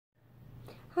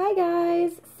Hi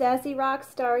guys, Sassy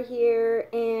Rockstar here,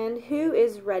 and who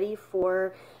is ready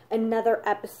for another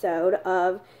episode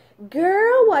of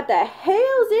Girl, What the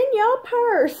Hell's in Your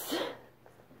Purse?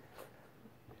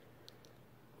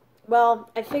 Well,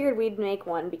 I figured we'd make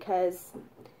one because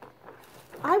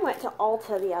I went to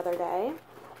Ulta the other day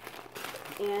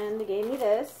and they gave me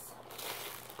this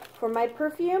for my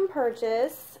perfume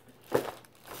purchase,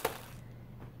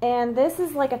 and this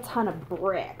is like a ton of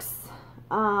bricks.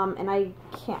 And I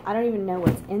don't even know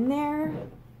what's in there.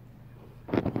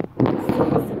 So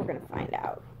we're gonna find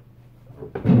out.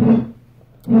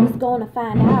 We're gonna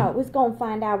find out. We're gonna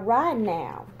find out right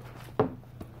now.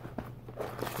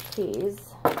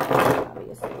 Keys,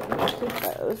 obviously, I'm gonna keep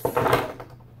those.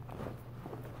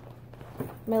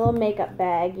 My little makeup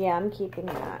bag, yeah, I'm keeping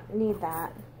that. Need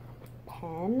that.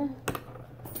 Pen.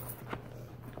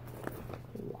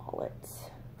 Wallet.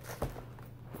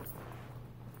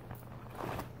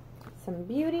 Some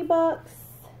beauty books,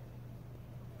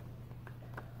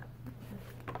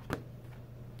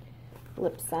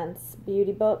 Lip Sense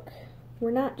beauty book.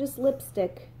 We're not just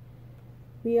lipstick,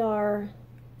 we are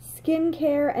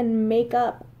skincare and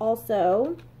makeup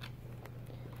also.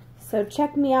 So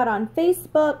check me out on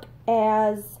Facebook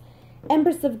as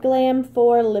Empress of Glam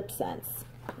for Lip Sense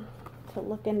to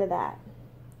look into that.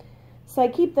 So I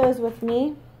keep those with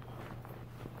me.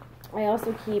 I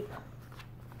also keep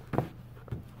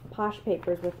Posh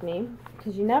Papers with me,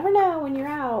 because you never know when you're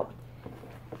out.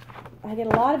 I get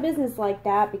a lot of business like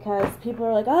that because people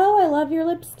are like, oh, I love your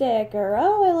lipstick, or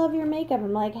oh, I love your makeup.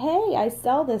 I'm like, hey, I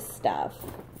sell this stuff.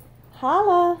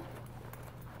 Holla.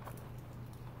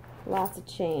 Lots of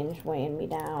change weighing me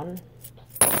down.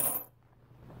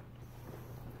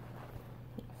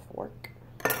 Fork.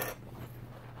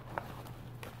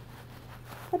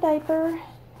 A diaper.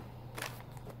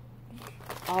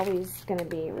 Always gonna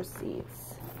be receipts.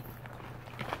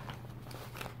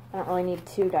 I don't really need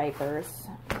 2 diapers.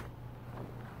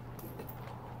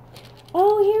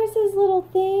 Oh, here's his little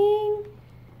thing.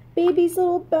 Baby's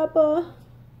little Peppa.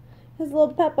 His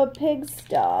little Peppa Pig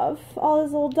stuff. All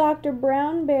his little Dr.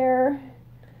 Brown Bear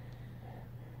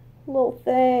little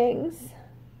things.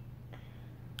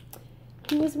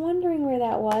 He was wondering where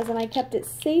that was, and I kept it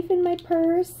safe in my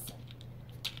purse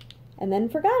and then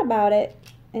forgot about it,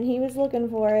 and he was looking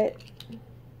for it.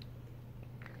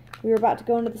 We were about to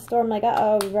go into the store. I'm like,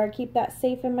 uh-oh, we better keep that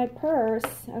safe in my purse.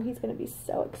 Oh, he's going to be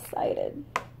so excited.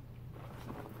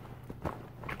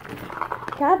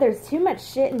 God, there's too much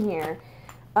shit in here.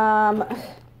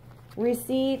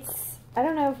 Receipts. I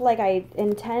don't know if, like, I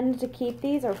intend to keep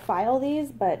these or file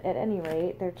these, but at any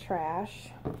rate, they're trash.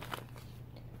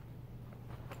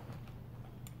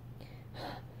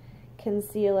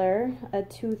 Concealer, a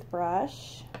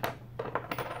toothbrush.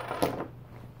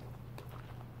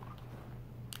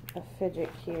 A fidget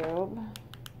cube.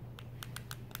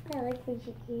 I like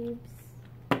fidget cubes.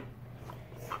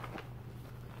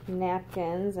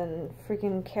 Napkins and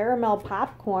freaking caramel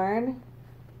popcorn.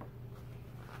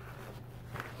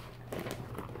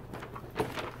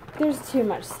 There's too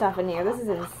much stuff in here. This is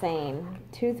insane.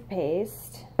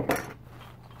 Toothpaste.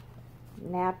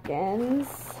 Napkins.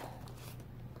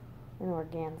 An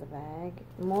organza bag.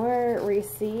 More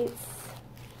receipts.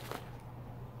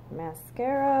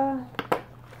 Mascara.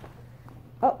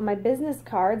 Oh, my business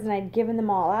cards, and I'd given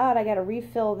them all out. I gotta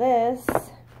refill this.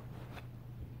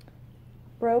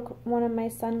 Broke one of my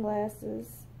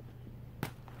sunglasses.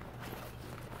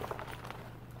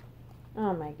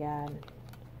 Oh my God.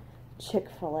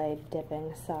 Chick-fil-A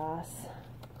dipping sauce.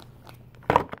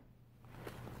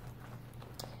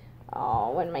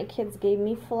 Oh, when my kids gave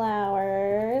me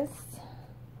flowers.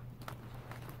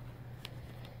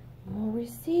 More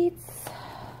receipts.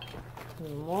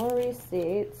 More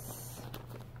receipts.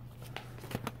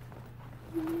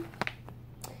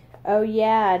 Oh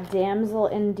yeah, Damsel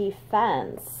in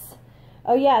Defense.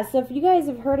 Oh yeah, so if you guys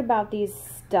have heard about these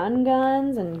stun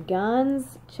guns and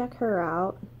guns, check her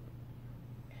out.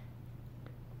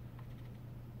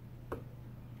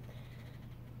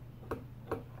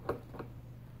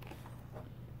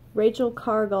 Rachel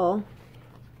Cargill.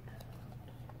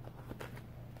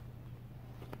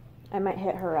 I might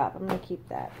hit her up. I'm gonna keep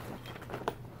that.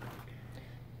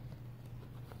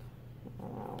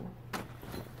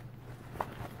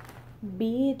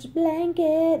 Beach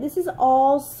blanket. This is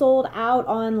all sold out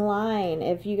online.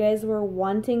 If you guys were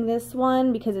wanting this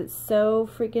one because it's so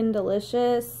freaking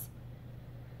delicious,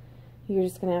 you're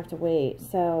just gonna have to wait.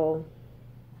 So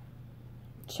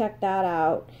check that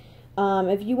out.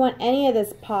 If you want any of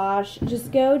this Posh,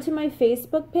 just go to my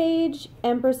Facebook page,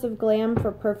 Empress of Glam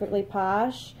for Perfectly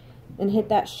Posh, and hit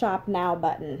that shop now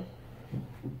button.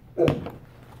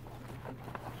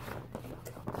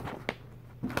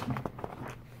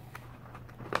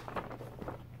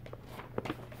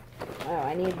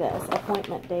 I need this.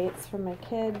 Appointment dates for my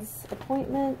kids'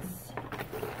 appointments.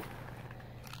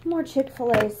 More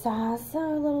Chick-fil-A sauce. A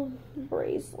little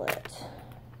bracelet.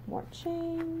 More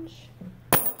change.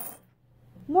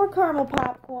 More caramel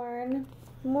popcorn.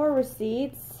 More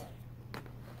receipts.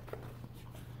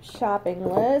 Shopping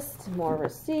list. More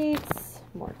receipts.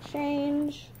 More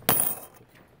change.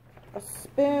 A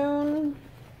spoon.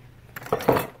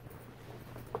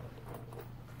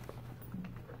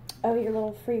 Oh, your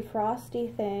little free Frosty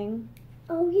thing.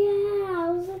 Oh yeah,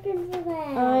 I was looking for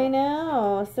that. I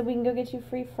know. So we can go get you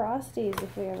free Frosties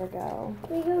if we ever go.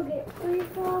 We go get free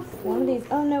Frosties. One of these.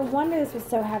 Oh, no wonder this was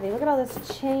so heavy. Look at all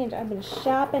this change. I've been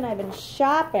shopping.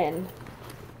 And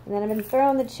then I've been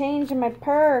throwing the change in my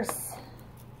purse.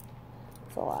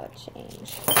 It's a lot of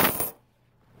change.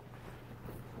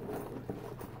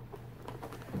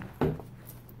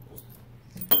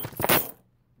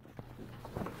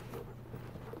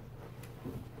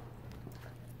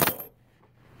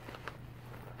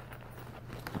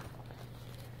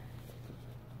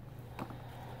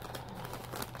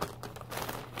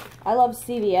 I love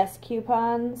CVS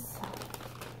coupons.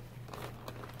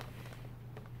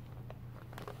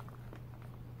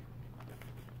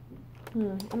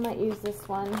 I might use this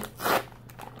one.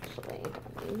 Actually,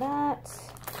 don't do that.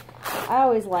 I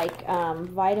always like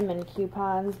vitamin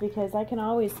coupons because I can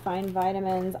always find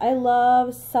vitamins. I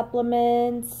love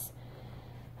supplements.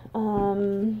 I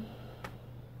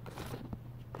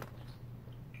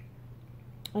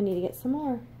need to get some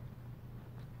more.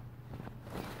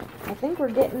 I think we're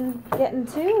getting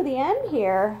to the end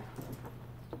here.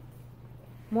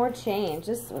 More change.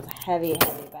 This was a heavy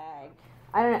bag.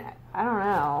 I don't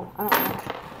know.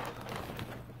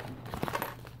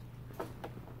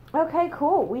 Okay,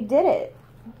 cool. We did it.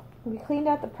 We cleaned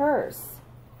out the purse.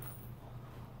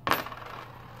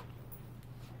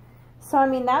 So, I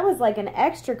mean, that was like an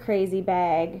extra crazy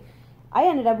bag. I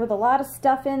ended up with a lot of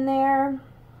stuff in there.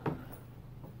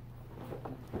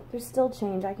 There's still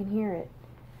change. I can hear it.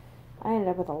 I ended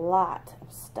up with a lot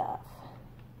of stuff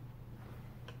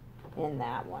in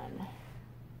that one.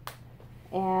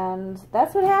 And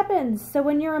that's what happens. So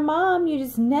when you're a mom, you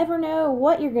just never know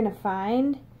what you're going to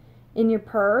find in your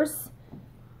purse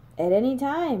at any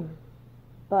time.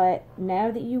 But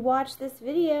now that you watch this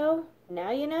video,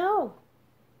 now you know.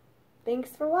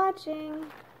 Thanks for watching.